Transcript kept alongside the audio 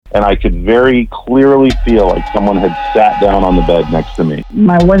and I could very clearly feel like someone had sat down on the bed next to me.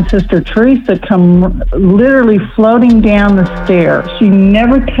 My one sister, Teresa, come literally floating down the stairs. She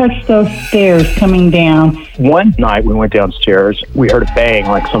never touched those stairs coming down. One night we went downstairs, we heard a bang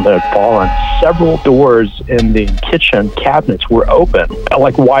like something had fallen. Several doors in the kitchen cabinets were open,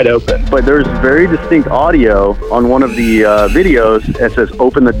 like wide open. But there's very distinct audio on one of the videos that says,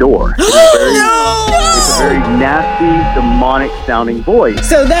 "Open the door." It's a very nasty, demonic sounding voice.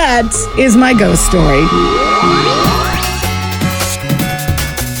 So that is my ghost story.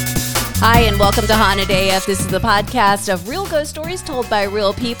 Hi, and welcome to Haunted AF. This is the podcast of real ghost stories told by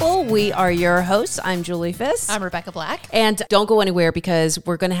real people. We are your hosts. I'm Julie Fisk. I'm Rebecca Black. And don't go anywhere because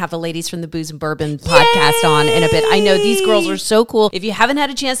we're going to have the ladies from the Booze and Bourbon podcast on in a bit. I know these girls are so cool. If you haven't had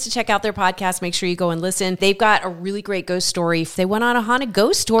a chance to check out their podcast, make sure you go and listen. They've got a really great ghost story. They went on a haunted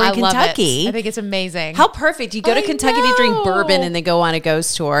ghost tour in Kentucky. Love it. I think it's amazing. How perfect. You go to Kentucky to drink bourbon and then go on a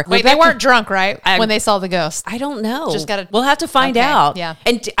ghost tour. Wait, they weren't drunk, right? When they saw the ghost. I don't know. We'll have to find out. Yeah.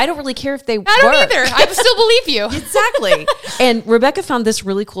 And I don't really care if they I don't either. I still believe you. Exactly. And Rebecca found this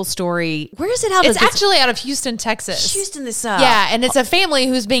really cool story. Where is it out of? It's actually out of Houston, Texas. Houston, Yeah, and it's a family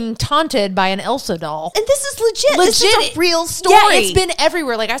who's being taunted by an Elsa doll. And this is legit. This is a real story. Yeah, it's been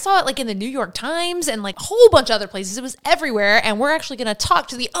everywhere. Like I saw it like in the New York Times and like a whole bunch of other places. It was everywhere. And we're actually going to talk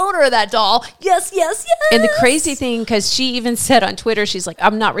to the owner of that doll. Yes, yes, yes. And the crazy thing, because she even said on Twitter, she's like,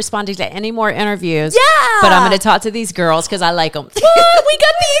 I'm not responding to any more interviews. Yeah. But I'm going to talk to these girls because I like them. What? We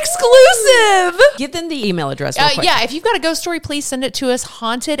got the exclusive. Give them the email address real quick. Yeah, if you've got a ghost story, please send it to us,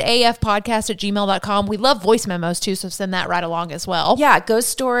 hauntedafpodcast@gmail.com. We love voice memos too, so send that right along as well. Yeah, ghost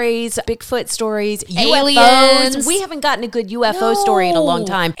stories, Bigfoot stories, aliens. UFOs. We haven't gotten a good UFO story in a long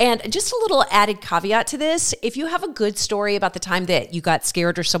time. And just a little added caveat to this, if you have a good story about the time that you got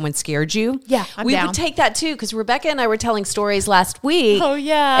scared or someone scared you, we would take that too, because Rebecca and I were telling stories last week. Oh,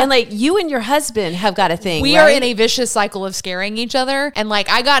 yeah. And like you and your husband have got a thing, We are in a vicious cycle of scaring each other. And like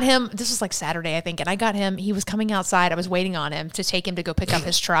I got him, this was like Saturday, I think, and I got him, he was coming outside. I was waiting on him to take him to go pick up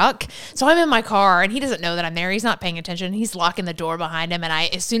his truck. So I'm in my car and he doesn't know that I'm there. He's not paying attention. He's locking the door behind him.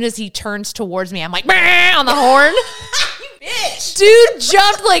 And as soon as he turns towards me, I'm like, "Bah!" on the horn. Bitch. Dude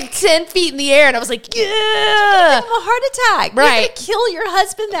jumped like 10 feet in the air and I was like, yeah. Give him a heart attack. Right. You're going to kill your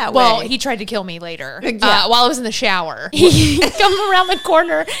husband that way. Well, he tried to kill me later while I was in the shower. He come around the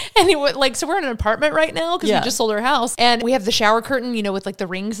corner and he went like, so we're in an apartment right now because we just sold our house. And we have the shower curtain, you know, with like the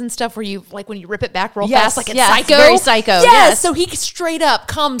rings and stuff where you, like when you rip it back real fast, like it's Psycho. Very Psycho. Yes. So he straight up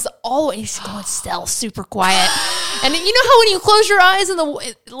comes all the way, he's going stealth, super quiet. And you know how when you close your eyes and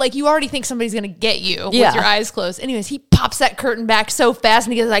like you already think somebody's going to get you with your eyes closed. Anyways, he pops that curtain back so fast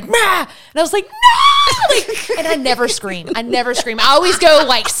and he goes like, "Mah!" And I was like, "No!" And I never scream. I always go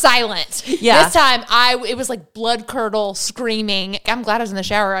like silent. Yeah. This time it was like blood curdle screaming. I'm glad I was in the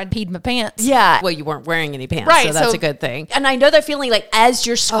shower. I'd peed my pants. Yeah. Well, you weren't wearing any pants, right, so that's a good thing. And I know that feeling like as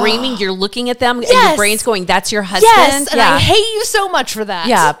you're screaming, you're looking at them and your brain's going, that's your husband. Yes, and I hate you so much for that.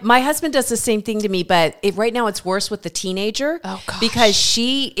 Yeah, my husband does the same thing to me, but right now it's worse with the teenager because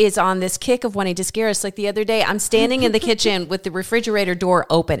she is on this kick of wanting to scare us. Like the other day, I'm standing in the kitchen with the refrigerator door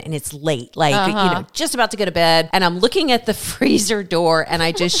open and it's late, like, you know, just about to go to bed. And I'm looking at the freezer door and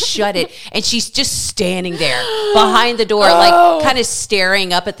I just shut it. And she's just standing there behind the door, like kind of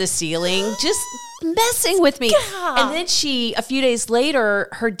staring up at the ceiling, just messing with me. And then a few days later,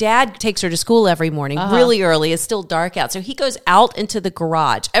 her dad takes her to school every morning really early. It's still dark out. So he goes out into the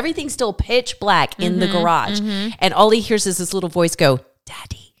garage. Everything's still pitch black in the garage. And all he hears is this little voice go,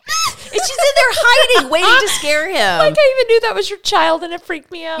 "Daddy." And she's in there hiding, waiting to scare him. Like I even knew that was your child and it freaked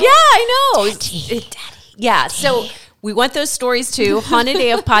me out. Yeah, I know. Daddy. Yeah, so we want those stories too.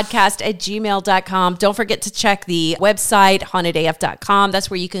 hauntedafpodcast@gmail.com. Don't forget to check the website, hauntedaf.com.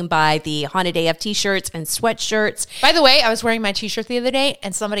 That's where you can buy the Haunted AF t-shirts and sweatshirts. By the way, I was wearing my t-shirt the other day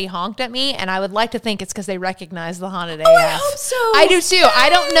and somebody honked at me and I would like to think it's because they recognize the Haunted AF. I hope so. I do too.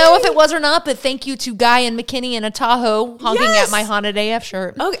 I don't know if it was or not, but thank you to Guy and McKinney in a Tahoe honking at my Haunted AF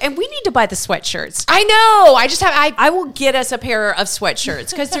shirt. Okay, and we need to buy the sweatshirts. I know. I will get us a pair of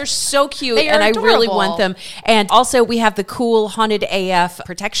sweatshirts because they're so cute and I really want them. And also we have the cool Haunted AF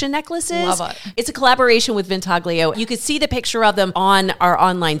protection necklaces. Love it. It's a collaboration with Ventaglio. You can see the picture of them on our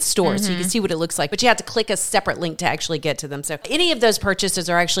online store, so you can see what it looks like, but you have to click a separate link to actually get to them. So any of those purchases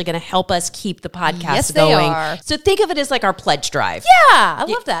are actually going to help us keep the podcast going. Are. So think of it as like our pledge drive. Yeah, I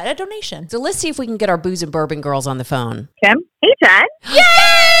love that. A donation. So let's see if we can get our Booze and Bourbon girls on the phone. Kim? Hey, Jen. Yay!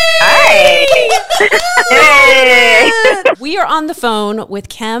 Hi. Hey. We are on the phone with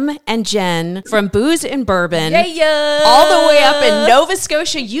Kim and Jen from Booze and Bourbon. Yeah. All the way up in Nova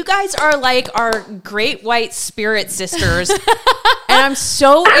Scotia. You guys are like our great white spirit sisters. And I'm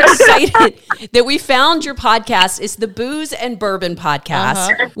so excited that we found your podcast. It's the Booze and Bourbon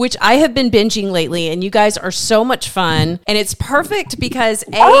podcast, which I have been binging lately. And you guys are so much fun. And it's perfect because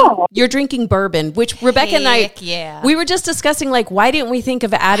you're drinking bourbon, which Rebecca and I, we were just discussing, like, why didn't we think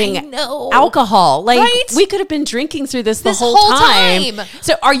of adding alcohol? Like, we could have been drinking through this the whole time.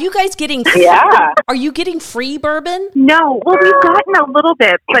 So are you guys getting are you getting free bourbon? No. Well, we've gotten a little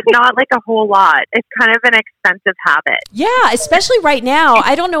bit, but not like a whole lot. It's kind of an expensive habit. Yeah, especially right now.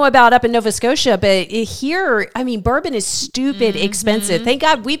 I don't know about up in Nova Scotia, but here, I mean, bourbon is stupid expensive. Thank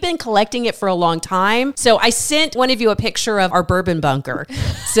God we've been collecting it for a long time. So I sent one of you a picture of our bourbon bunker.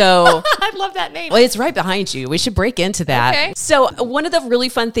 So I love that name. Well, it's right behind you. We should break into that. Okay. So one of the really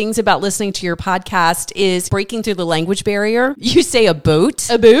fun things about listening to your podcast is breaking through the language barrier. You say a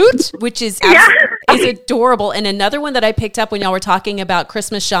boot, which is is adorable. And another one that I picked up when y'all were talking about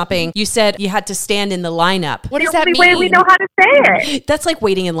Christmas shopping, you said you had to stand in the lineup. What does that mean? The only way we know how to say it. That's like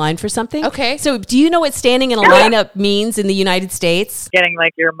waiting in line for something. Okay. So do you know what standing in a lineup means in the United States? Getting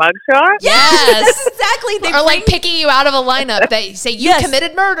like your mugshot? Yes, exactly. Or like picking you out of a lineup. They say you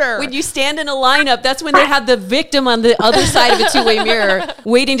committed murder. When you stand in a lineup, that's when they have the victim on the other side of a two-way mirror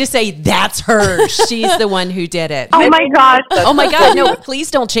waiting to say, that's her. She's the one who did it. Oh my gosh. Oh my God. No, please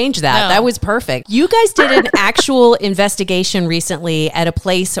don't change that. That was perfect. You guys did an actual investigation recently at a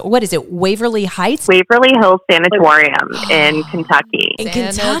place, what is it, Waverly Heights? Waverly Hills Sanatorium in Kentucky. In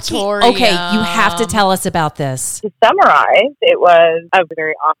Kentucky. Okay, you have to tell us about this. To summarize, it was a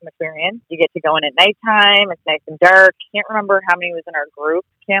very awesome experience. You get to go in at nighttime. It's nice and dark. Can't remember how many was in our group,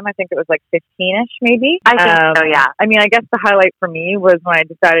 Kim. I think it was like 15-ish maybe. I think so, yeah. I mean, I guess the highlight for me was when I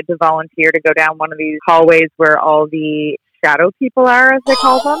decided to volunteer to go down one of these hallways where all the shadow people are, as they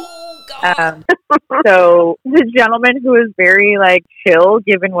call them. So the gentleman who was very like chill,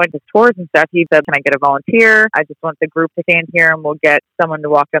 given what his tours and stuff, he said, "Can I get a volunteer? I just want the group to stand here and we'll get someone to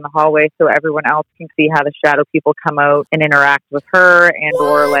walk down the hallway so everyone else can see how the shadow people come out and interact with her, and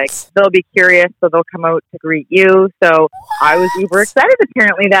or like they'll be curious, so they'll come out to greet you." So I was uber excited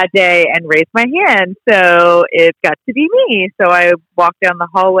apparently that day and raised my hand. So it got to be me. So I walked down the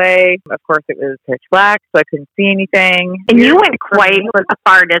hallway. Of course, it was pitch black, so I couldn't see anything. And you went quite a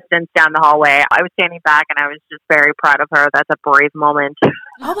far distance down the hallway. I was standing back and I was just very proud of her. That's a brave moment.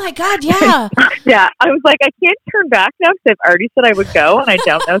 Oh my God, yeah. Yeah, I was like, I can't turn back now because I've already said I would go and I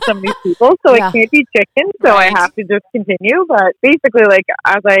don't know some of these people, so I can't be chicken, so I have to just continue. But basically, like,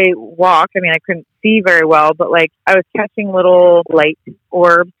 as I walked, I mean, I couldn't see very well, but like I was catching little light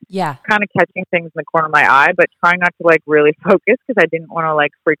orbs, kind of catching things in the corner of my eye, but trying not to like really focus because I didn't want to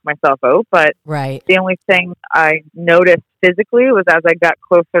like freak myself out. But the only thing I noticed physically was as I got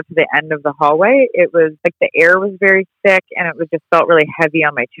closer to the end of the hallway, it was like the air was very thick and it was just felt really heavy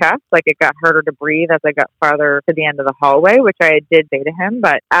on my chest. Like it got harder to breathe as I got farther to the end of the hallway, which I did say to him.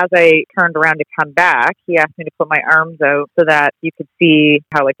 But as I turned around to come back, he asked me to put my arms out so that you could see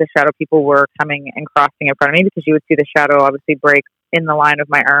how like the shadow people were coming and crossing in front of me, because you would see the shadow obviously break in the line of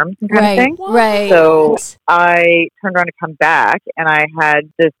my arms and kind of thing. So I turned around to come back and I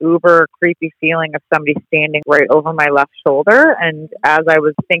had this uber creepy feeling of somebody standing right over my left shoulder. And as I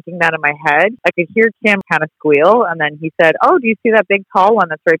was thinking that in my head, I could hear Kim kind of squeal. And then he said, "Oh, do you see that big tall one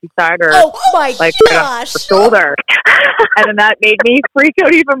that's right beside her?" Oh my like, gosh. Right on her shoulder. And then that made me freak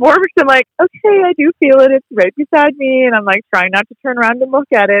out even more because I'm like, okay, I do feel it. It's right beside me. And I'm like trying not to turn around and look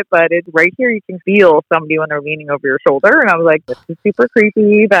at it, but it's right here. You can feel somebody when they're leaning over your shoulder. And I was like, this is super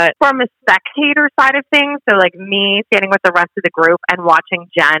creepy. But from a spectator side of things, so like me standing with the rest of the group and watching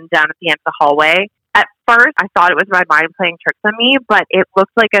Jen down at the end of the hallway, at first I thought it was my mind playing tricks on me, but it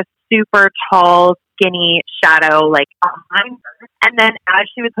looked like a super tall, skinny shadow like behind her. And then as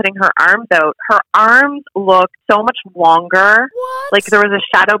she was putting her arms out, her arms looked so much longer. Like there was a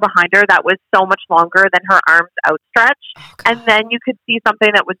shadow behind her that was so much longer than her arms outstretched. And then you could see something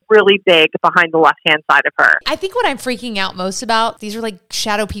that was really big behind the left-hand side of her. I think what I'm freaking out most about, these are like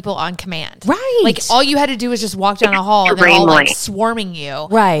shadow people on command. Right. Like all you had to do was just walk down a hall and they're all like swarming you.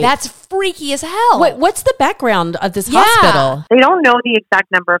 Right. That's freaky as hell. What's the background of this hospital? They don't know the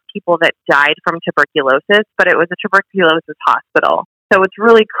exact number of people that died from tuberculosis, but it was a tuberculosis hospital. So it's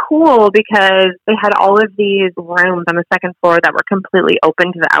really cool because they had all of these rooms on the second floor that were completely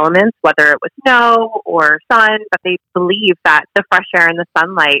open to the elements, whether it was snow or sun, but they believed that the fresh air and the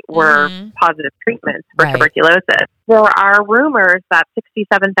sunlight were positive treatments for tuberculosis. there are rumors that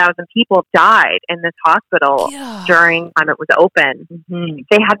 67,000 people died in this hospital during the time it was open. Mm-hmm.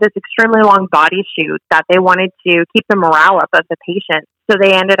 They had this extremely long body chute that they wanted to keep the morale up of the patients. So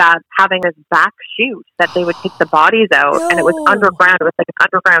they ended up having this back chute that they would take the bodies out, and it was underground. It was like an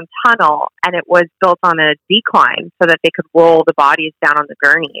underground tunnel, and it was built on a decline so that they could roll the bodies down on the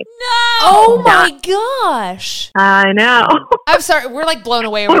gurney. No! Oh my gosh! I know. I'm sorry. We're like blown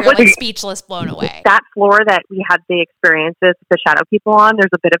away. We're like speechless, blown away. That floor that we had the experiences with the shadow people on,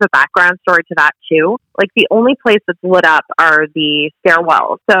 there's a bit of a background story to that too. Like the only place that's lit up are the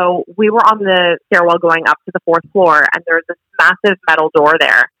stairwells. So we were on the stairwell going up to the 4th floor, and there's this massive metal door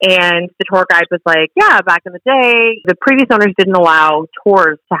there. And the tour guide was like, yeah, back in the day, the previous owners didn't allow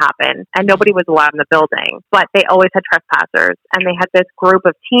tours to happen, and nobody was allowed in the building. But they always had trespassers, and they had this group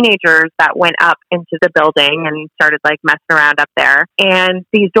of teenagers that went up into the building and started like messing around up there. And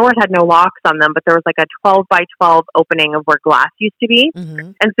these doors had no locks on them, but there was like a 12 by 12 opening of where glass used to be.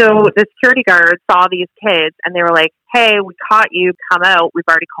 Mm-hmm. And so the security guard saw these kids, and they were like, hey, we caught you, come out, we've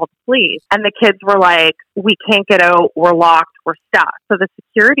already called the police. And the kids were like, we can't get out, we're locked, we're stuck. So the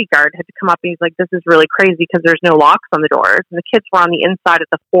security guard had to come up, and he's like, this is really crazy because there's no locks on the doors. And the kids were on the inside of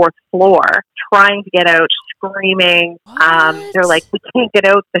the 4th floor trying to get out, screaming. They're like, we can't get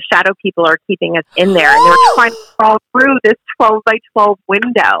out, the shadow people are keeping us in there. And they were trying to crawl through this 12 by 12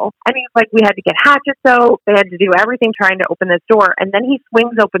 window. And he's like, we had to get hatchets out, they had to do everything trying to open this door. And then he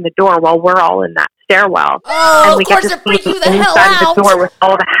swings open the door while we're all in that stairwell. Oh, and we of course, get to they're see freaking you the hell inside of the out. door with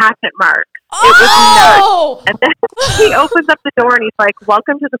all the hatchet marks. Oh! It was nuts. And then he opens up the door and he's like,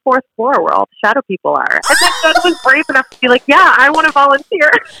 welcome to the 4th floor where all the shadow people are. And then Doug was brave enough to be like, yeah, I want to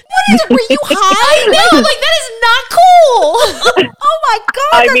volunteer. Were you high? No, like that is not cool. Oh my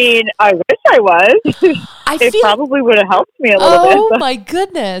God. I mean, I wish I was. It probably would have helped me a little bit. Oh my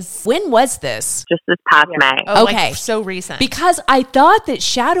goodness. When was this? Just this past May. Oh, okay. Like so recent. Because I thought that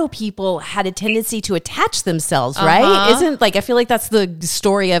shadow people had a tendency to attach themselves, right? Isn't like, I feel like that's the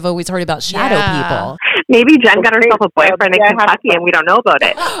story I've always heard about shadow people. Maybe Jen got herself a boyfriend in Kentucky and we don't know about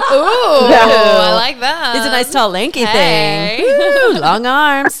it. Ooh, I like that. It's a nice tall lanky thing. Ooh, long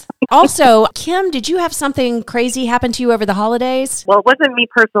arms. Also, Kim, did you have something crazy happen to you over the holidays? Well, it wasn't me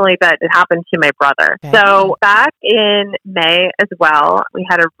personally, but it happened to my brother. Okay. So back in May as well, we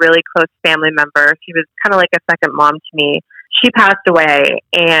had a really close family member. She was kind of like a second mom to me. She passed away,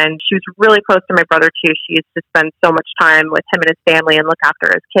 and she was really close to my brother, too. She used to spend so much time with him and his family and look after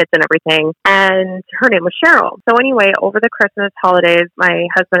his kids and everything. And her name was Cheryl. So anyway, over the Christmas holidays, my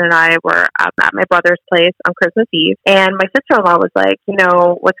husband and I were at my brother's place on Christmas Eve. And my sister-in-law was like, you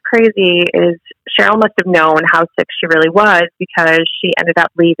know, what's crazy is Cheryl must have known how sick she really was because she ended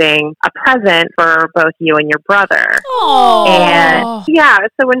up leaving a present for both you and your brother. Aww. And yeah,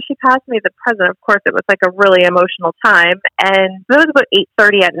 so when she passed me the present, of course, it was like a really emotional time. And it was about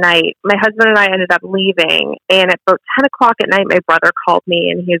 8:30 at night. My husband and I ended up leaving. And at about 10 o'clock at night, my brother called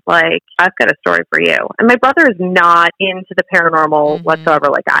me and he's like, I've got a story for you. And my brother is not into the paranormal whatsoever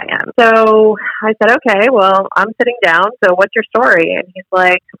like I am. So I said, okay, well, I'm sitting down. So what's your story? And he's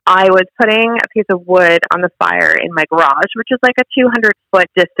like, I was putting a piece of wood on the fire in my garage, which is like a 200-foot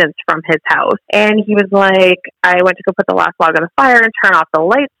distance from his house. And he was like, I went to go put the last log on the fire and turn off the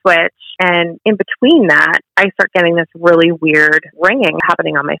light switch. And in between that, I start getting this really weird ringing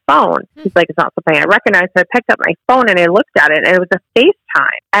happening on my phone. He's like, it's not something I recognize. So I picked up my phone and I looked at it and it was a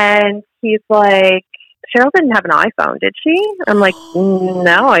FaceTime. And he's like, Cheryl didn't have an iPhone, did she? I'm like,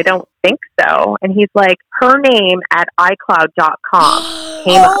 no, I don't think so. And he's like, her name at iCloud.com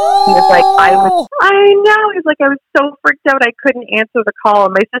came up. He was like, I know. He's like, I was so freaked out I couldn't answer the call.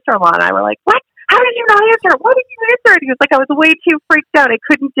 And my sister-in-law and I were like, what? How did you not answer? Why did you answer it? He was like, I was way too freaked out. I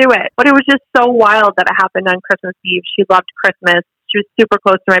couldn't do it. But it was just so wild that it happened on Christmas Eve. She loved Christmas. She was super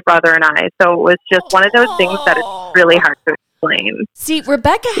close to my brother and I. So it was just one of those things that it's really hard to explain. See,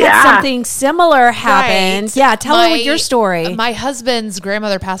 Rebecca had something similar happen. Right. Yeah, tell her your story. My husband's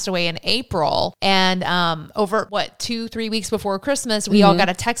grandmother passed away in April, and over 2-3 weeks before Christmas, we all got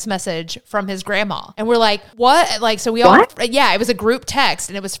a text message from his grandma, and we're like, "What?" Like, so we all, it was a group text,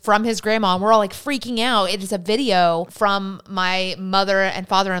 and it was from his grandma, and we're all like freaking out. It is a video from my mother and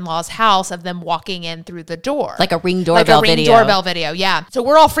father-in-law's house of them walking in through the door, like a Ring doorbell video. Yeah. So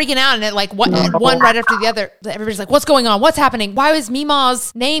we're all freaking out, and it like one right after the other. Everybody's like, what's going on? What's happening? Why was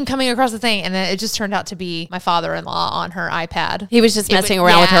Mima's name coming across the thing? And then it just turned out to be my father-in-law on her iPad. He was just messing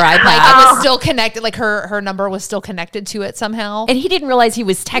around with her iPad. Like I was still connected. Like her number was still connected to it somehow. And he didn't realize he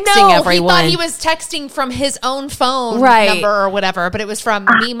was texting everyone. He thought he was texting from his own phone number or whatever, but it was from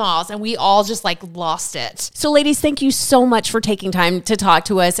Mima's, and we all just like lost it. So ladies, thank you so much for taking time to talk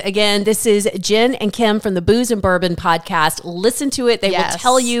to us. Again, this is Jen and Kim from the Booze and Bourbon podcast. Listen to it. They will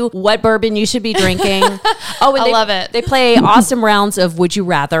tell you what bourbon you should be drinking. Oh, and I love it. They play awesome rounds of Would You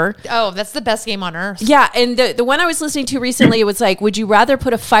Rather. Oh, that's the best game on earth. Yeah, and the one I was listening to recently, it was like, would you rather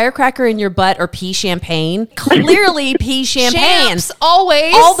put a firecracker in your butt or pee champagne? Clearly pee champagne. Champs,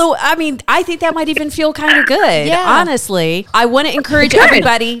 always. Although, I mean, I think that might even feel kind of good, honestly. I want to encourage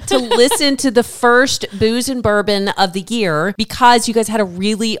everybody to listen to the first Booze and Bourbon of the year because you guys had a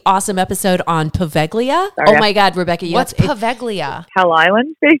really awesome episode on Poveglia. Oh my God, Rebecca. What's Poveglia? Hell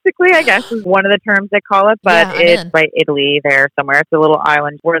Island, basically, I guess, is one of the terms they call it, but it's by Italy there somewhere. It's a little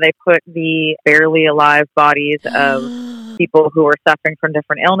island where they put the barely alive bodies of people who are suffering from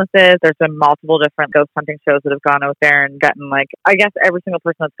different illnesses. There's been multiple different ghost hunting shows that have gone out there and gotten like, I guess every single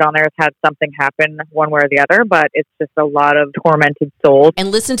person that's gone there has had something happen one way or the other, but it's just a lot of tormented souls.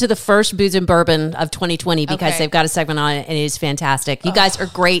 And listen to the first Booze and Bourbon of 2020 because they've got a segment on it and it is fantastic. You guys are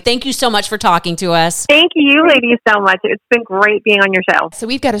great. Thank you so much for talking to us. Thank you, ladies, so much. It's been great being on your show. So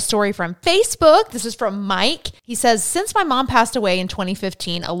we've got a story from Facebook. This is from Mike. He says, since my mom passed away in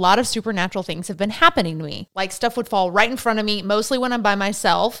 2015, a lot of supernatural things have been happening to me. Like stuff would fall right in front of me, mostly when I'm by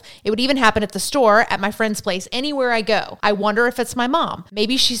myself. It would even happen at the store, at my friend's place, anywhere I go. I wonder if it's my mom.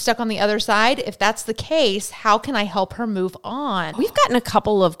 Maybe she's stuck on the other side. If that's the case, how can I help her move on? We've gotten a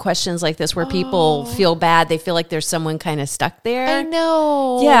couple of questions like this where people feel bad. They feel like there's someone kind of stuck there. I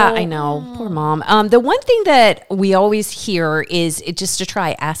know. Yeah, I know. Poor mom. The one thing that we always hear is just to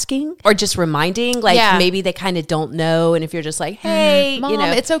try asking or just reminding, like maybe they kind of don't know. And if you're just like, hey, Mom, you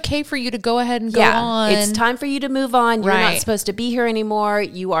know, it's okay for you to go ahead and go on. It's time for you to move on. You're not supposed to be here anymore.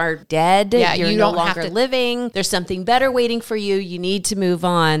 You are dead. You're no longer living. There's something better waiting for you. You need to move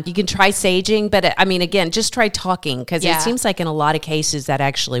on. You can try saging, but I mean, again, just try talking because it seems like in a lot of cases that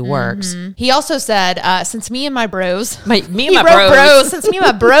actually works. He also said, since me and my bros, since me and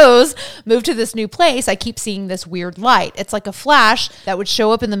my bros moved to this new place, I keep seeing this weird light. It's like a flash that would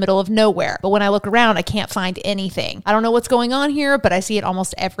show up in the middle of nowhere. But when I look around, I can't find anything. I don't know what's going on here, but I see it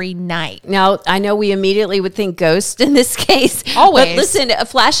almost every night. Now, I know we immediately would think ghost in this case. Always. But listen,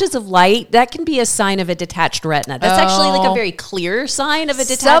 flashes of light, that can be a sign of a detached retina. That's actually like a very clear sign of a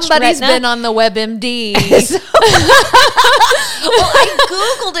detached Somebody's retina. been on the WebMD. Well, I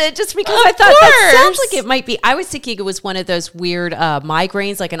Googled it just because I thought that sounds like it might be. I was thinking it was one of those weird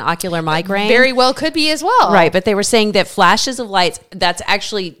migraines, like an ocular migraine. Very well could be as well. Right, but they were saying that flashes of lights, that's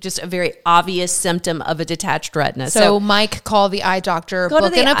actually just a very obvious symptom of a detached retina. So Mike, call the eye doctor. Go book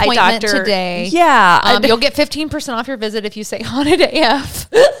to the an appointment today. Yeah. You'll get 15% off your visit if you say Haunted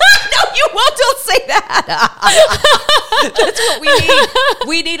AF. No, you won't. Don't say that. That's what we need.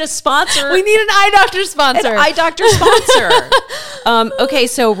 We need a sponsor. We need an eye doctor sponsor. An eye doctor sponsor. Okay,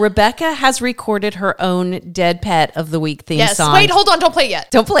 so Rebecca has recorded her own Dead Pet of the Week theme song. Wait, hold on. Don't play it yet.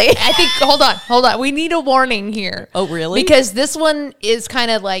 Don't play it. I think, hold on. We need a warning here. Oh, really? Because this one is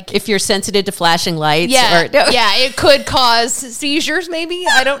kind of like... If you're sensitive to flashing lights. Yeah, it could cause seizures maybe.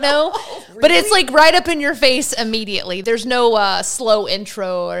 I don't know. Really? But it's like right up in your face immediately. There's no slow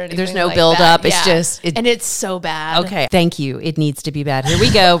intro or anything. There's no like build that. up. It's just... and it's so bad. Okay, thank you. It needs to be bad. Here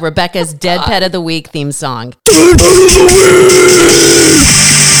we go. Rebecca's Dead Pet of the Week theme song.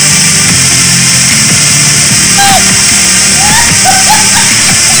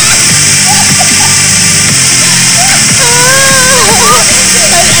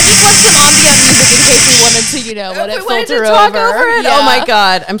 To, you know, let it filter over. It. Yeah. Oh my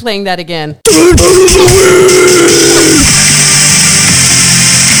God, I'm playing that again.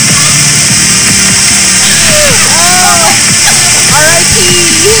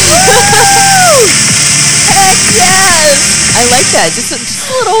 I like that. Just a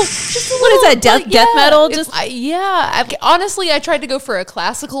little. What is that? Death metal? Honestly, I tried to go for a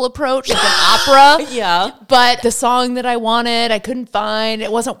classical approach, like an opera. Yeah. But the song that I wanted, I couldn't find.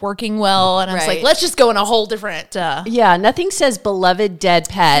 It wasn't working well, and I was like, let's just go in a whole different. Yeah. Nothing says beloved dead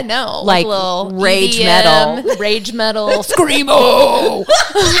pet. No, like little rage EDM, metal, rage metal, screamo.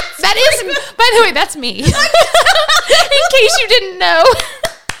 That is, by the way, that's me. In case you didn't know.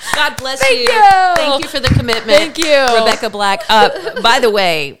 God bless Thank you. you. Thank you for the commitment. Thank you. Rebecca Black. By the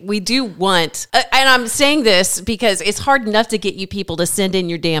way, we do want, and I'm saying this because it's hard enough to get you people to send in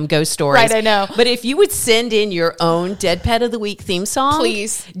your damn ghost stories. Right, I know. But if you would send in your own Dead Pet of the Week theme song,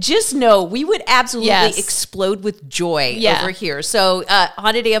 please, just know we would absolutely explode with joy over here. So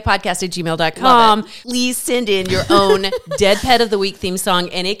hauntedafpodcast@gmail.com. Please send in your own Dead Pet of the Week theme song,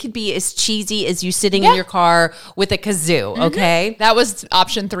 and it could be as cheesy as you sitting in your car with a kazoo, okay? That was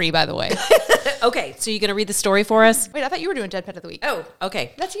option 3, by the way. Okay, so you're going to read the story for us? Wait, I thought you were doing Dead Pet of the Week. Oh,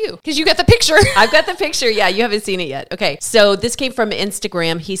 okay. That's you. Because you got the picture. I've got the picture. Yeah, you haven't seen it yet. Okay, so this came from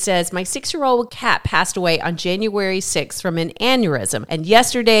Instagram. He says, my 6-year-old cat passed away on January 6th from an aneurysm. And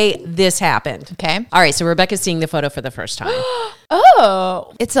yesterday, this happened. Okay. All right, so Rebecca's seeing the photo for the first time.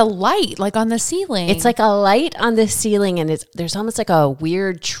 Oh, it's a light like on the ceiling. It's like a light on the ceiling, and there's almost like a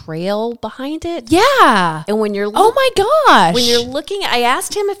weird trail behind it. Yeah. And when you're oh my gosh. When you're looking, I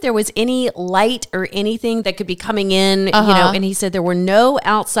asked him if there was any light or anything that could be coming in, you know, and he said there were no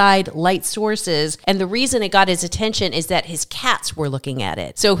outside light sources. And the reason it got his attention is that his cats were looking at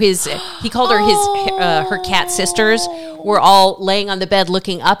it. So he called her her cat sisters were all laying on the bed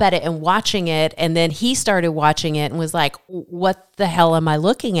looking up at it and watching it. And then he started watching it and was like, what the hell am I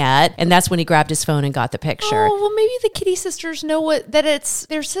looking at? And that's when he grabbed his phone and got the picture. Oh, well, maybe the kitty sisters know that it's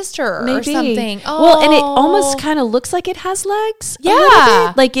their sister or something. Oh. Well, and it almost kind of looks like it has legs.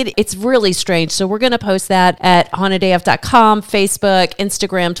 Yeah. Like it's really strange. So we're going to post that at hauntedaf.com, Facebook,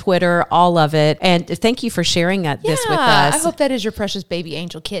 Instagram, Twitter, all of it. And thank you for sharing this with us. I hope that is your precious baby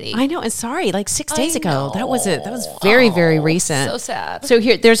angel kitty. I know. And sorry, like 6 days ago. That was very, very recent. So sad. So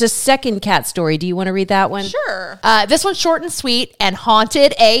there's a second cat story. Do you want to read that one? Sure. This one's short and sweet and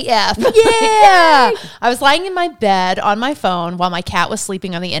haunted AF. Yeah. I was lying in my bed on my phone while my cat was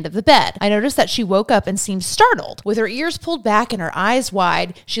sleeping on the end of the bed. I noticed that she woke up and seemed startled. With her ears pulled back and her eyes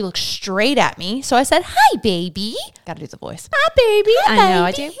wide, she looked straight at me. So I said, hi, baby. Gotta do the voice. Hi, baby. I know.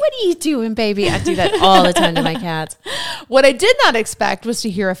 I do. What are you doing, baby? I do that all the time to my cats. What I did not expect was to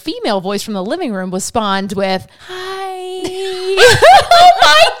hear a female voice from the living room respond with, hi. Oh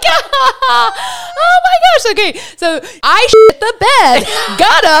my God. Oh my gosh. Okay. So I shit the bed,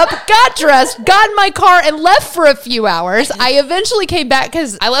 got up, got dressed, got in my car and left for a few hours. I eventually came back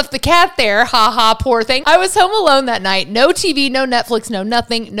because I left the cat there. Ha ha, poor thing. I was home alone that night. No TV, no Netflix, no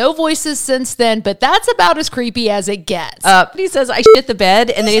nothing, no voices since then, but that's about as creepy as it gets. He says, I shit the bed.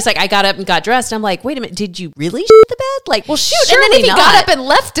 And then he's like, I got up and got dressed. And I'm like, wait a minute, did you really shit the bed? Like, well, shoot. And then if he got up and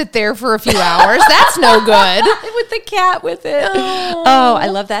left it there for a few hours, that's no good. With the cat with it. Oh, I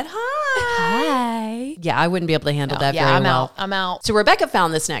love that. Hi. Yeah, I wouldn't be able to handle that very well. I'm out. So Rebecca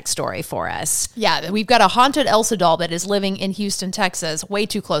found this next story for us. Yeah, we've got a haunted Elsa doll that is living in Houston, Texas, way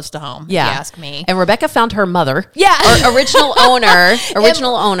too close to home, if you ask me. And Rebecca found her mother. Yeah. Or original owner.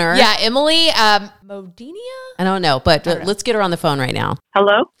 Owner. Yeah, Emily Modinia? I don't know, but let's get her on the phone right now.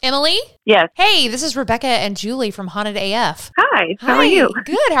 Hello? Emily? Yes. Hey, this is Rebecca and Julie from Haunted AF. Hi, how are you?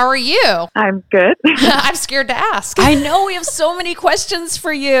 Good, how are you? I'm good. I'm scared to ask. I know, we have so many questions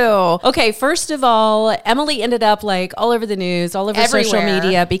for you. Okay, first of all, Emily ended up like all over the news, all over social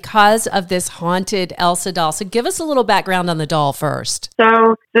media because of this haunted Elsa doll. So give us a little background on the doll first.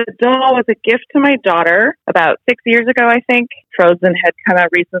 So the doll was a gift to my daughter about 6 years ago, I think. Frozen had come out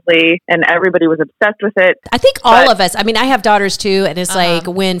recently and everybody was obsessed with it. I think all of us, I mean, I have daughters too, and it's like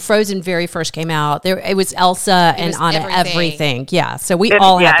when Frozen very first came out, it was Elsa and Anna, everything. Yeah, so we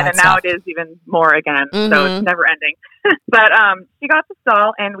all have that and stuff. now it is even more again, so it's never ending. But she got the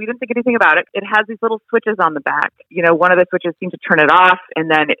doll and we didn't think anything about it. It has these little switches on the back. You know, one of the switches seemed to turn it off, and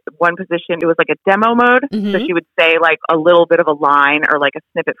then one position, it was like a demo mode. So she would say like a little bit of a line or like a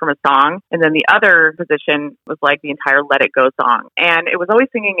snippet from a song. And then the other position was like the entire Let It Go song. And it was always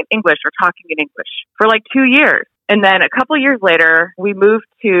singing in English or talking in English for like 2 years. And then a couple years later, we moved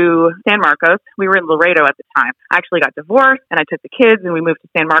to San Marcos. We were in Laredo at the time. I actually got divorced and I took the kids and we moved to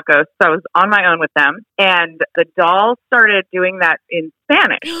San Marcos. So I was on my own with them. And the doll started doing that in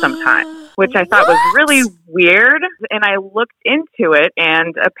Spanish sometimes, which I thought was really weird. And I looked into it,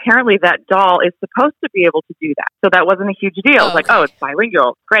 and apparently that doll is supposed to be able to do that. So that wasn't a huge deal. It was like, oh, it's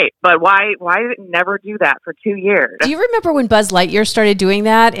bilingual. Great. But why did it never do that for 2 years? Do you remember when Buzz Lightyear started doing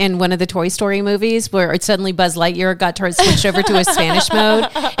that in one of the Toy Story movies where suddenly Buzz Lightyear got switched over to a Spanish mode,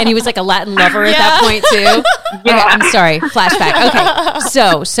 and he was like a Latin lover at that point too? Yeah. Oh, I'm sorry. Flashback. Okay.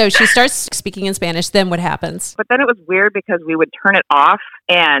 So she starts speaking in Spanish. Then what happens? But then it was weird because we would turn it off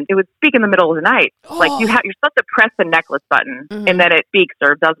and it would speak in the middle of the night. Like you're supposed to press the necklace button and then it speaks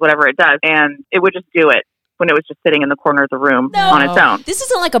or does whatever it does, and it would just do it when it was just sitting in the corner of the room on its own. This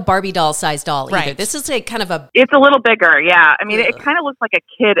isn't like a Barbie doll sized doll either. Right. This is a kind of a... It's a little bigger, yeah. I mean, it kind of looks like a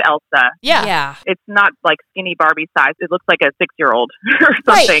kid Elsa. Yeah. It's not like skinny Barbie size. It looks like a 6-year-old or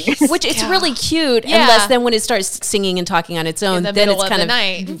something. Right. Which it's really cute, unless then when it starts singing and talking on its own, then it's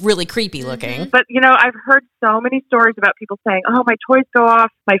kind of really creepy looking. But, I've heard so many stories about people saying, oh, my toys go off,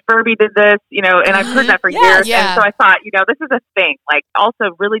 my Furby did this, and I've heard that for years. Yeah. And so I thought, this is a thing. Like,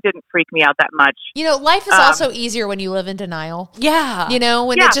 also really didn't freak me out that much. Life is also easier when you live in denial. Yeah.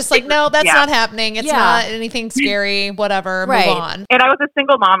 When it's just like, no, that's not happening. It's not anything scary, whatever, move on. And I was a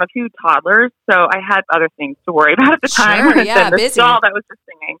single mom of 2 toddlers, so I had other things to worry about at the time. Sure, yeah, than busy. doll that was just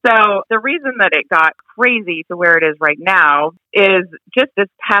singing. So the reason that it got crazy to where it is right now is just this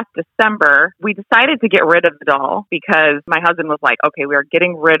past December, we decided to get rid of the doll because my husband was like, okay, we are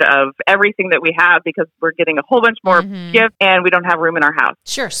getting rid of everything that we have because we're getting a whole bunch more gifts and we don't have room in our house.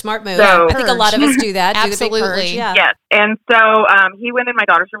 Sure, smart move. So, I think a lot of us do that. Absolutely. Do the big purge, yeah. Yes. And so he went in my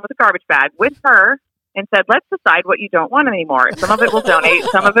daughter's room with a garbage bag with her and said, let's decide what you don't want anymore. Some of it we'll donate,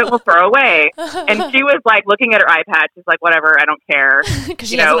 some of it we'll throw away. And she was like looking at her iPad. She's like, whatever, I don't care. Because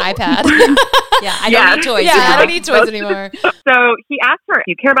she has an iPad. I don't need toys. Yeah, I don't need toys anymore. So he asked her, do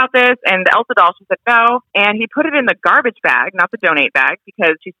you care about this? And the Elsa doll, she said no. And he put it in the garbage bag, not the donate bag,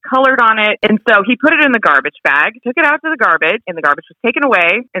 because she's colored on it. And so he put it in the garbage bag, took it out to the garbage, and the garbage was taken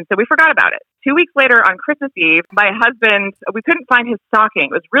away. And so we forgot about it. 2 weeks later on Christmas Eve, my husband, we couldn't find his stocking.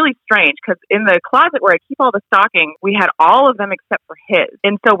 It was really strange because in the closet where I keep all the stockings, we had all of them except for his.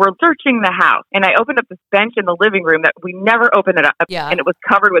 And so we're searching the house. And I opened up this bench in the living room that we never opened it up. Yeah. And it was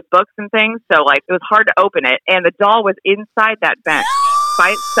covered with books and things. So it was hard to open it. And the doll was inside that bench.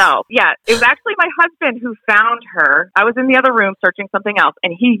 By itself. Yeah, it was actually my husband who found her. I was in the other room searching something else,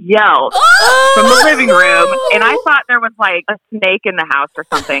 and he yelled from the living room, and I thought there was like a snake in the house or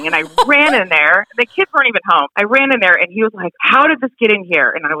something, and I ran in there. The kids weren't even home. I ran in there, and he was like, how did this get in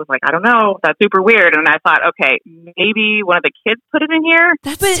here? And I was like, I don't know. That's super weird. And I thought, okay, maybe one of the kids put it in here.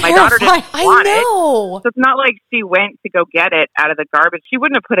 That's my daughter didn't want I know. it. So it's not like she went to go get it out of the garbage. She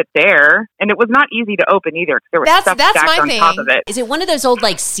wouldn't have put it there, and it was not easy to open either because there was stuff stacked on top of it. Is it one of those old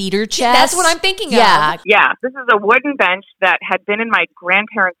like cedar chests? That's what I'm thinking of. Yeah. This is a wooden bench that had been in my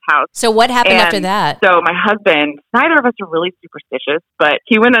grandparents' house. So what happened after that? So my husband, neither of us are really superstitious, but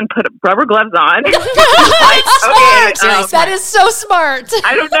he went and put rubber gloves on. That is so smart.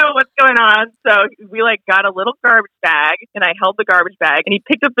 I don't know what's going on. So we got a little garbage bag, and I held the garbage bag, and he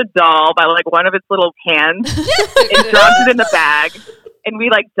picked up the doll by one of its little hands and dropped it in the bag. And we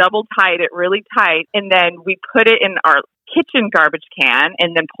double tied it really tight, and then we put it in our kitchen garbage can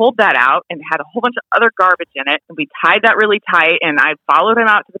and then pulled that out and had a whole bunch of other garbage in it. And we tied that really tight, and I followed him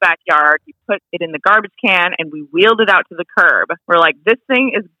out to the backyard. He put it in the garbage can and we wheeled it out to the curb. We're like, this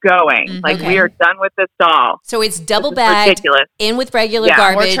thing is going. We are done with this doll. So it's double bagged in with regular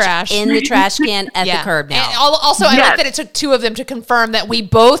garbage in the trash can at the curb now. And also, I like that it took 2 of them to confirm that we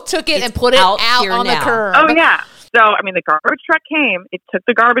both took it and put it out on the curb. Oh, yeah. So, the garbage truck came, it took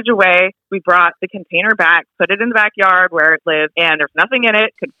the garbage away, we brought the container back, put it in the backyard where it lives, and there's nothing in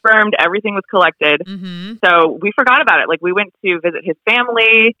it, confirmed everything was collected. So we forgot about it. We went to visit his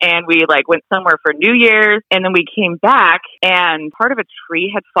family, and we went somewhere for New Year's, and then we came back, and part of a tree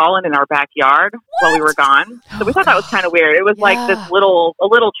had fallen in our backyard while we were gone. So we thought that was kind of weird. It was this little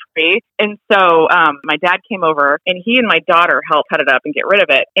tree. And so my dad came over, and he and my daughter helped cut it up and get rid of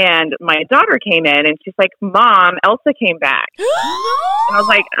it. And my daughter came in, and she's like, Mom, Elsa came back. And I was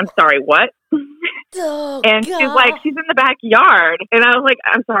like, I'm sorry, what? And she's like, she's in the backyard. And I was like,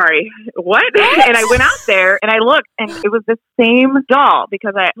 I'm sorry, what? And I went out there and I looked, and it was the same doll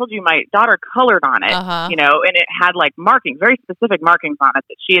because I told you my daughter colored on it, and it had markings, very specific markings on it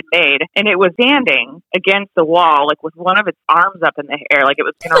that she had made. And it was standing against the wall, with one of its arms up in the air, it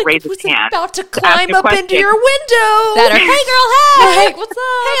was going to raise its hand. About to climb up into your window. Hey girl, hey, what's up?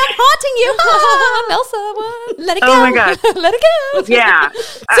 Hey, I'm haunting you. I'm Elsa. What? Let it go. Oh my God. Let it go. Yeah.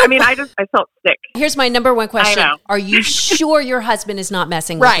 I felt sick. Here's my number one question. Are you sure your husband is not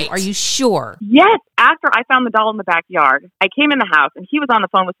messing with you? Are you sure? Yes. After I found the doll in the backyard, I came in the house and he was on the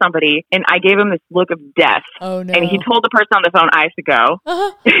phone with somebody, and I gave him this look of death. Oh, no. And he told the person on the phone I have to go.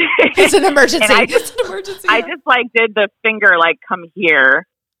 It's an emergency. It's an emergency. I just did the finger, come here.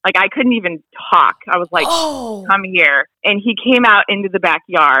 I couldn't even talk. I was like, come here. And he came out into the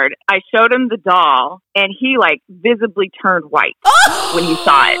backyard. I showed him the doll, and he visibly turned white when he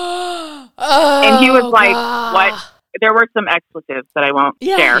saw it. And he was like, what? There were some expletives that I won't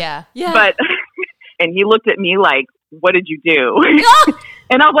share. Yeah. But, and he looked at me like, what did you do?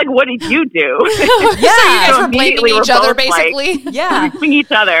 And I was like, what did you do? So you guys were blaming each other, basically. Blaming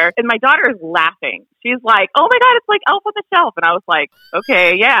each other. And my daughter is laughing. she's like, oh my God, it's like Elf on the Shelf. And I was like,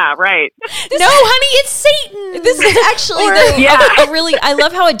 okay, yeah, right. No, honey, it's Satan. This is actually I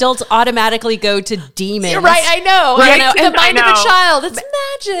love how adults automatically go to demons. You're right, I know. Right? Like, the mind of a child. It's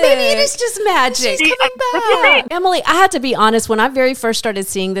magic. Maybe it is just magic. She's coming back. Emily, I had to be honest. When I very first started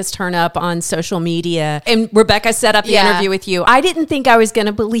seeing this turn up on social media, and Rebecca set up the interview with you, I didn't think I was going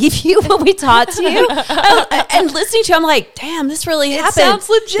to believe you when we talked to you. And listening to you, I'm like, damn, this really happened. Sounds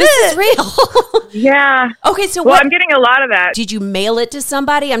legit. This is real. Yeah. Okay, so I'm getting a lot of that. Did you mail it to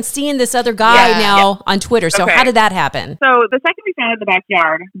somebody? I'm seeing this other guy now on Twitter. So how did that happen? So the second we found it in the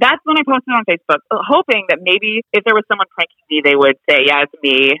backyard, that's when I posted on Facebook, hoping that maybe if there was someone pranking me, they would say, yeah, it's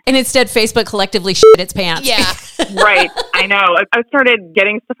me. And instead, Facebook collectively shit its pants. Yeah. Right. I know. I started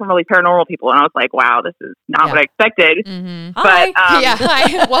getting stuff from really paranormal people, and I was like, wow, this is not what I expected. Mm-hmm. But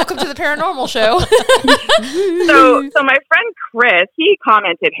hi, welcome to the Paranormal Show. So my friend Chris, he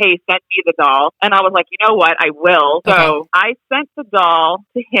commented, hey, send me the doll. And I was like, you know what? I will. So I sent the doll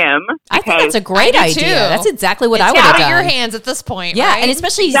to him. I think that's a great idea. Too. That's exactly what it's I would have out done. of your hands at this point. Yeah, right? and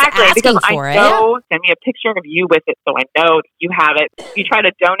especially exactly, he's asking for I it. know, send me a picture of you with it so I know that you have it. If you try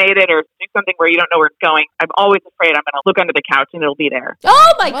to donate it or do something where you don't know where it's going, I'm always afraid I'm going to look under the couch and it'll be there.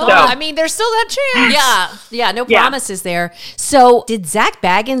 Oh my God. I mean, there's still that chance. Yeah, no promises there. So did Zach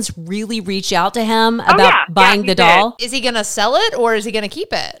Baggins really reach out to him about buying the doll? Is he going to sell it or is he going to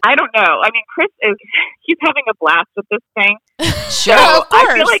keep it? I don't know. I mean, Chris he's having a blast with this thing. Sure, so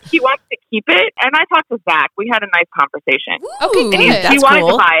I feel like he wants to keep it. And I talked to Zach. We had a nice conversation. Okay, good. And he wanted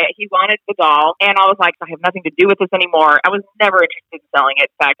to buy it. He wanted the doll. And I was like, I have nothing to do with this anymore. I was never interested in selling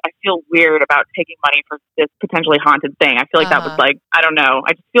it. In fact, I feel weird about taking money for this potentially haunted thing. I feel like that was like, I don't know.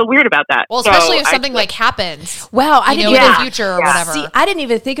 I just feel weird about that. Well, especially if something like happens. Wow, I didn't in the future or whatever. See, I didn't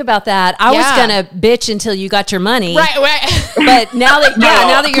even think about that. I was gonna bitch until you got your money. Right. But now that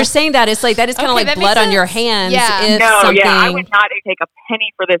now that you're saying that, it's like that is kind of like blood on your hands. Yeah. If I would not take a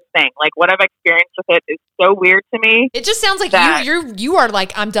penny for this thing. Like what I've experienced with it is so weird to me. It just sounds like you are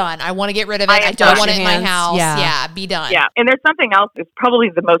like, I'm done. I want to get rid of it. I don't want it in my house. Yeah, be done. Yeah. And there's something else. It's probably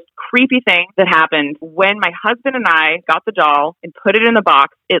the most creepy thing that happened when my husband and I got the doll and put it in the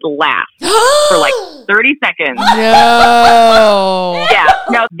box. It laughed for like 30 seconds. No. Yeah.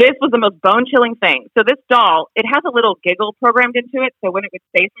 Now, this was the most bone-chilling thing. So this doll, it has a little giggle programmed into it. So when it would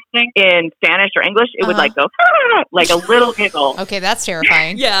say something in Spanish or English, it would like go, like a little giggle. Okay, that's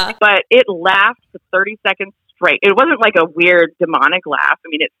terrifying. Yeah. But it laughed for 30 seconds straight. It wasn't like a weird demonic laugh. I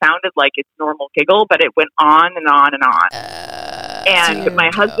mean, it sounded like its normal giggle, but it went on and on and on. And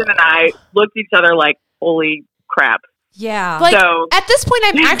my husband and I looked at each other like, holy crap. Yeah. Like, so at this point,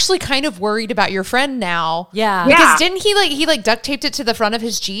 I'm actually kind of worried about your friend now. Yeah. Because didn't he duct taped it to the front of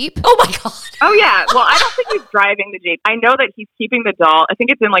his Jeep? Oh my God. Oh yeah. Well, I don't think he's driving the Jeep. I know that he's keeping the doll. I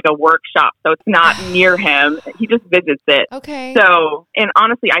think it's in like a workshop, so it's not near him. He just visits it. Okay. So, and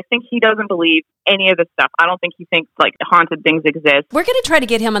honestly, I think he doesn't believe any of this stuff. I don't think he thinks like haunted things exist. We're going to try to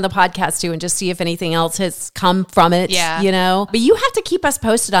get him on the podcast too and just see if anything else has come from it. Yeah. You know, but you have to keep us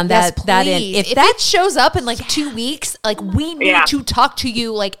posted on that. If that shows up in like 2 weeks, like we need to talk to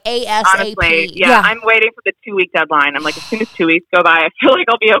you like ASAP. Honestly, I'm waiting for the 2-week deadline. I'm like, as soon as 2 weeks go by, I feel like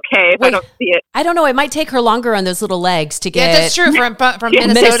I'll be okay if I don't see it. I don't know. It might take her longer on those little legs to get. Yeah, that's true. From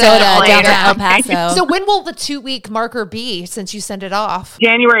Minnesota down to El Paso. So when will the 2-week marker be since you send it off?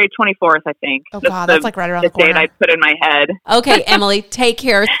 January 24th, I think. Oh God, that's like right around the corner. Date I put in my head. Okay, Emily, take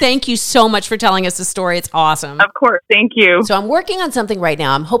care. Thank you so much for telling us the story. It's awesome. Of course. Thank you. So I'm working on something right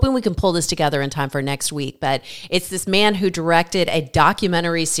now. I'm hoping we can pull this together in time for next week, but it's this man who directed a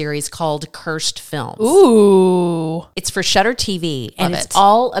documentary series called Cursed Films. Ooh. It's for Shudder TV, and it's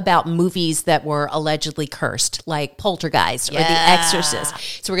all about movies that were allegedly cursed, like Poltergeist or The Exorcist.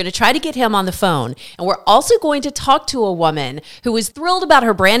 So we're going to try to get him on the phone, and we're also going to talk to a woman who was thrilled about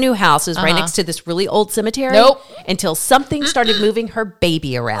her brand new house. It was right next to this really old cemetery. Until something started moving her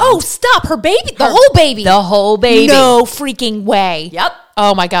baby around. Oh, stop. Her baby? The whole baby? The whole baby. No freaking way. Yep.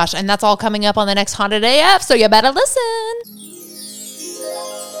 Oh my gosh. And that's all coming up on the next Haunted AF, so you better listen.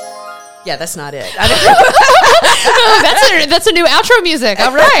 Yeah, that's not it. That's a new outro music.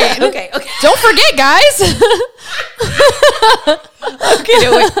 All right. Okay. Don't forget, guys.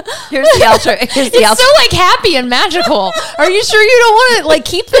 Here's the outro. It's so like happy and magical. Are you sure you don't want to like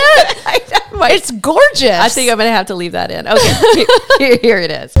keep that? It's gorgeous. I think I'm going to have to leave that in. Okay, here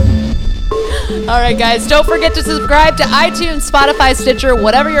it is. All right, guys, don't forget to subscribe to iTunes, Spotify, Stitcher,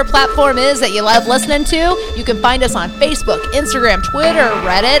 whatever your platform is that you love listening to. You can find us on Facebook, Instagram, Twitter,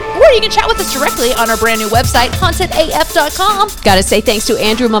 Reddit, or you can chat with us directly on our brand new website, hauntedaf.com. Gotta say thanks to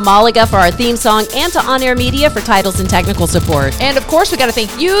Andrew Mamaliga for our theme song and to On Air Media for titles and technical support. And of course, we got to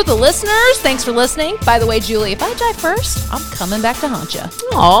thank you, the listeners. Thanks for listening. By the way, Julie, if I die first, I'm coming back to haunt you.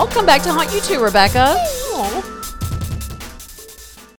 Oh, I'll come back to haunt you too, Rebecca. Aw.